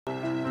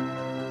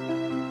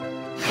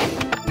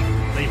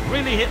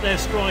really hit their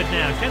stride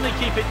now. Can they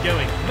keep it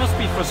going? Must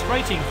be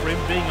frustrating for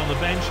him being on the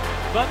bench,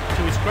 but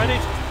to his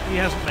credit, he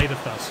hasn't made a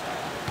fuss.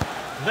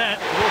 That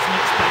wasn't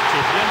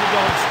expected. The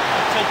underdogs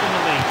have taken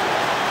the lead.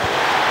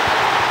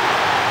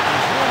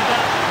 He's warmed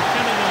up and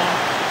coming on,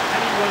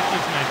 and he worked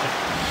his magic.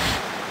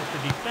 If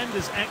the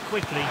defenders act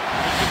quickly,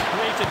 they can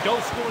create a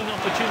goal-scoring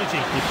opportunity.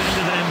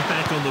 Defender then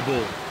back on the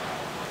ball.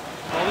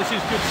 Oh, this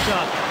is good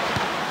stuff.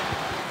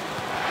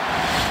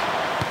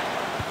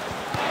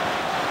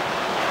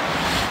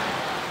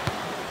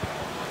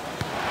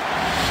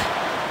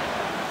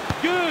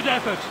 Good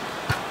effort.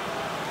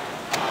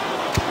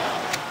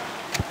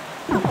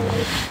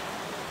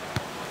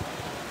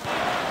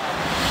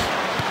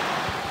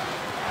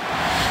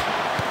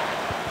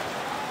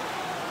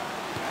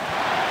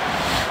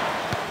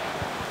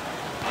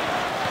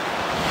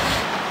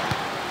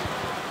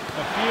 A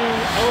few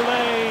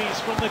olays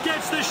from the...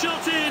 Gets the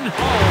shot in! Oh,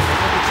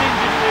 the team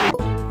didn't really...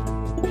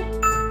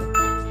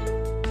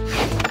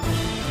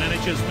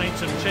 Manager's made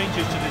some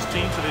changes to this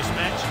team for this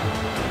match.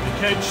 The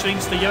coach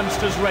thinks the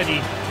youngster's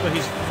ready for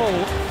his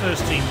full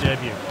first-team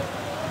debut.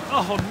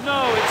 Oh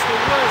no, it's the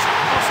worst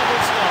possible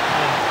start for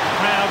them.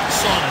 Crowd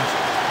silent.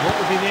 What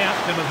will be the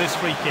outcome of this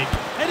free kick?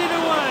 Headed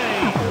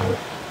away!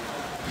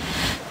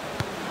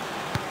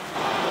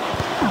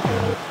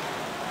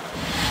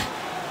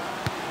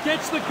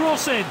 Gets the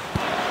cross in.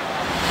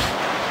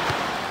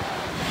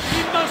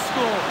 He must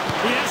score.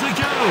 He has a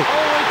go!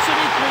 Oh, it's an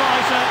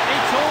equaliser.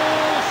 It's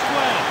all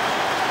square.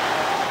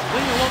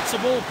 Winger wants the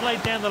ball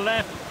played down the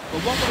left, but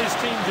what will his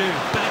team do?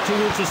 Back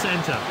towards the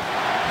centre.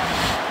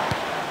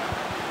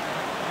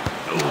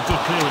 Oh,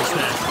 good clearance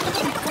there.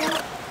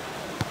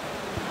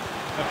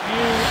 A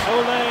few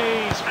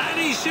olays. And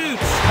he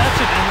shoots!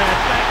 That's it, and they're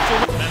back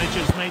to...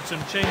 Manager's made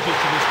some changes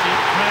to this team.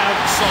 Crowd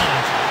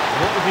silent.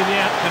 What will be the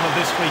outcome of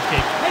this free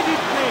kick? Headed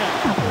clear.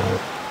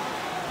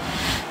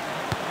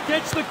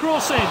 Gets the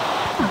cross in.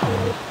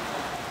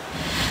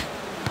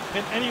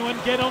 Can anyone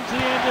get on to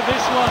the end of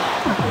this one?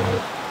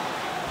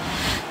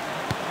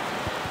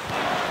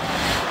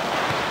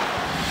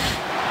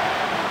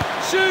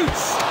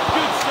 Shoots!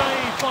 Good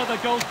save by the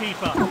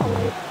goalkeeper.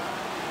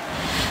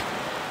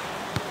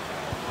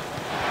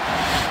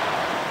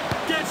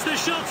 Gets the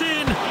shot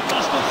in! He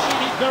must have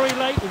seen it very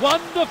late.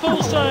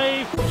 Wonderful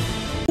save!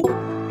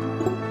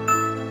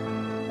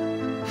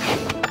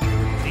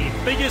 The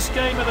biggest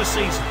game of the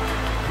season.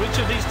 Which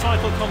of these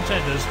title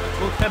contenders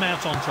will come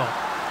out on top?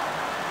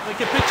 They're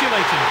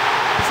capitulating.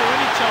 Is there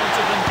any chance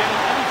of them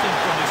getting anything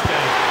from this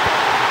game?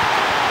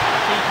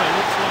 The keeper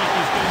looks like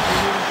he's going to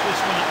lose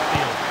this one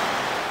upfield.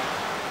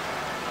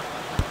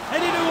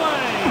 Headed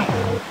away!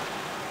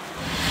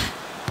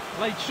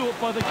 Played short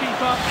by the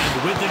keeper.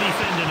 And with the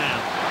defender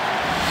now.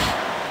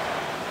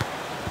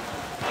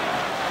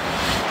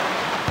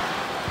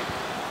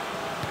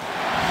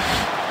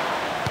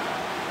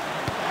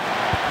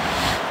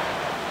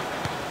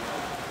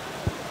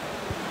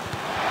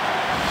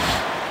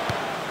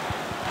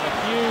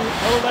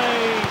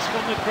 Olays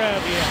from the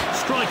crowd here.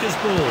 Striker's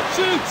ball.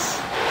 Shoots!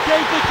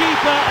 Gave the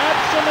keeper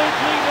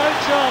absolutely no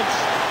chance.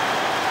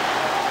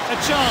 A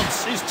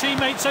chance. His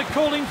teammates are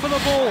calling for the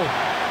ball.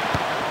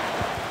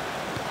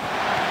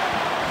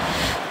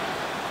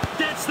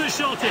 Gets the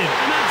shot in.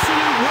 An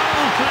absolute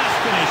world-class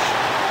finish.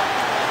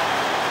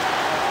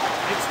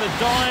 It's the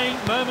dying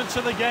moments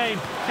of the game.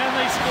 Can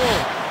they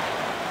score?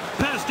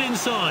 Passed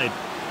inside.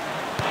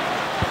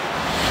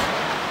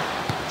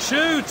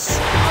 Shoots!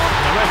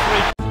 The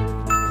referee...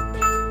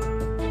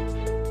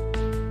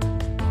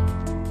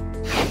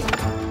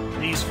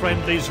 These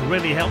friendlies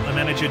really help the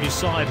manager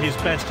decide his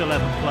best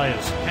 11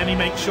 players. Can he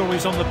make sure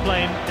he's on the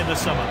plane in the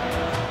summer?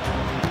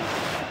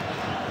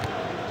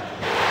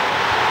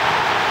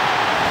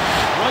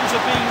 Runs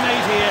are being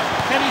made here.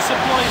 Can he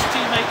supply his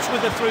teammates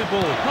with a through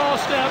ball?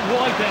 Passed out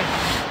wide then.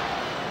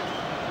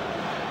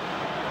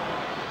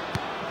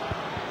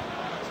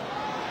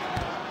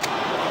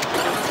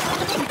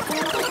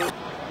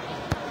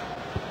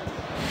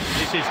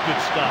 This is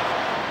good stuff.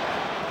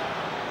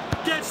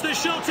 Gets the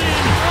shot in!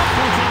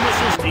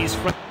 These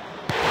runs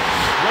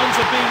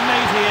are being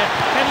made here.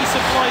 Can he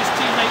supply his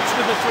teammates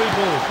with a through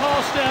ball?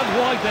 Passed out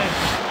wide then.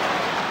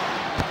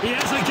 He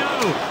has a go!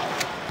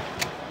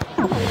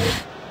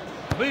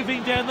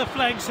 Moving down the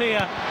flanks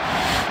here.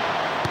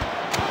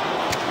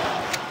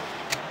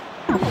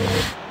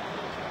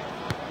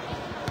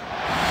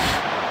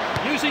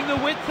 Using the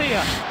width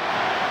here.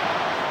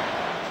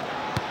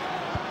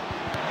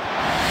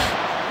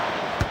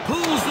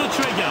 Pulls the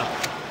trigger.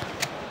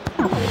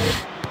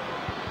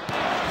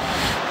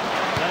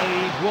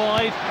 Played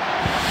wide.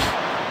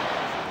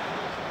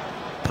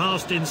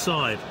 Passed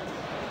inside.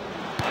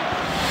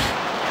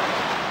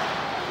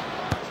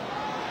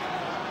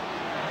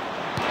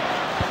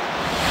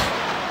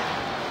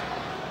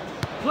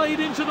 Played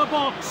into the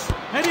box.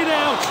 Headed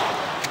out.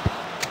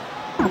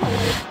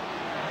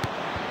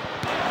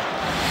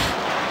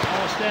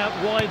 Passed out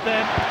wide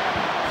then.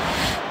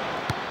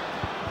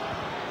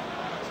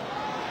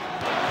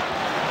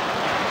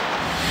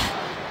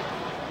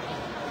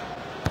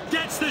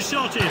 Gets the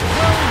shot in.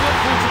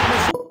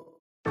 Well,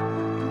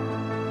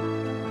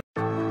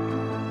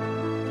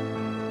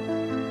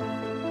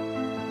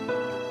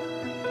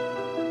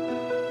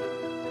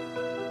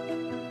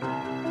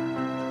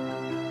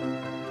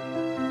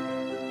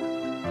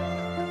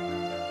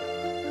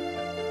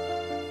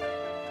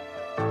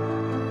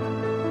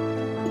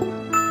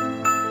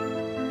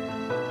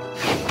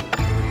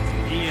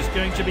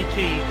 going to be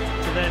key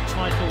to their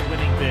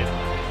title-winning bid.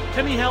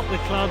 Can he help the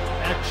club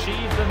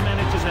achieve the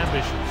manager's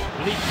ambitions?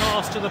 Will he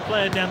pass to the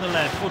player down the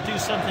left or do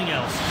something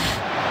else?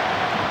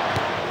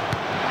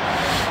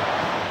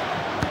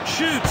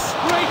 Shoots!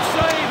 Great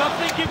save! I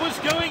think it was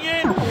going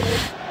in!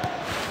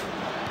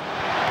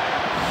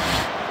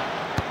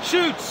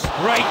 Shoots!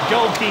 Great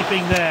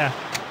goalkeeping there.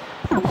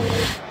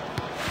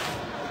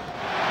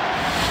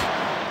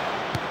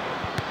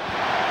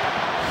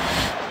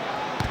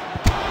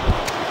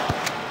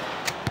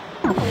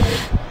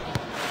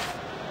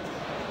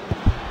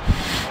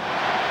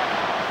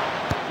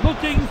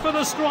 Looking for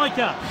the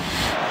striker.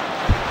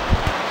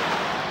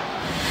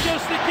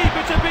 Just the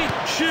keeper to beat.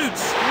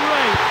 Shoots.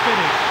 Great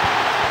finish.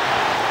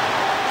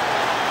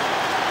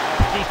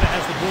 The keeper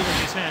has the ball in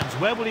his hands.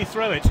 Where will he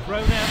throw it?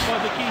 Thrown out by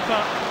the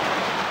keeper.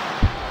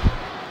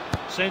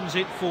 Sends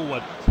it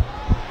forward.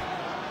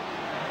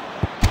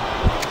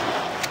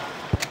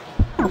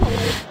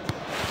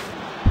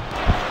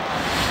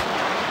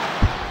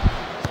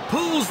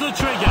 Pulls the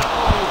trigger.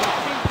 Oh, the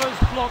keeper's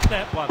blocked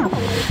that one.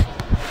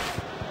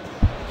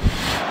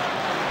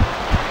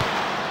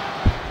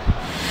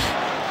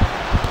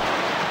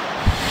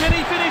 Can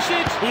he finish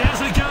it? He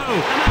has a go.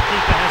 And that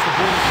keeper has the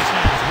ball in his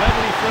hands. Where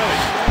will he throw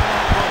it?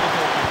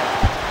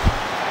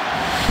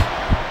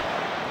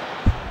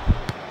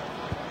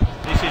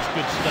 This is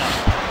good stuff.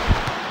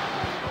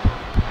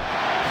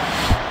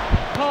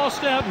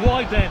 Passed out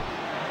wide then.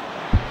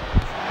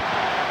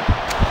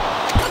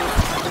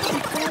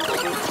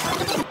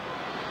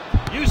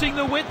 Using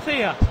the width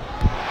here.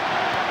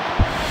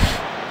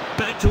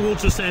 Back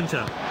towards the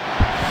centre.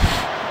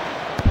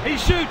 He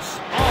shoots.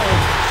 Oh,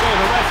 so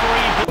the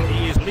referee...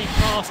 He is lead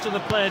pass to the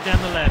player down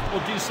the left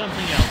or do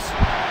something else.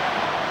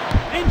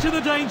 Into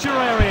the danger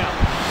area.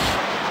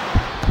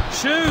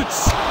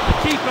 Shoots. The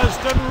keeper's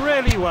done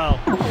really well.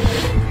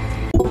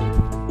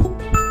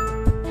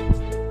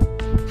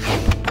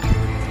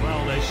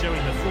 Well, they're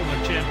showing the former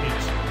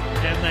champions.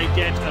 Can they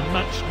get a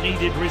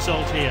much-needed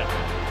result here?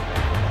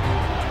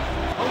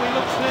 Oh, he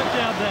looks hurt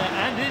down there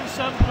and in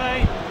some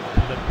play.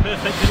 With a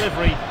perfect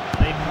delivery,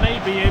 they may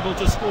be able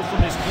to score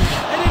from this corner.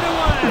 Headed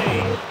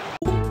away!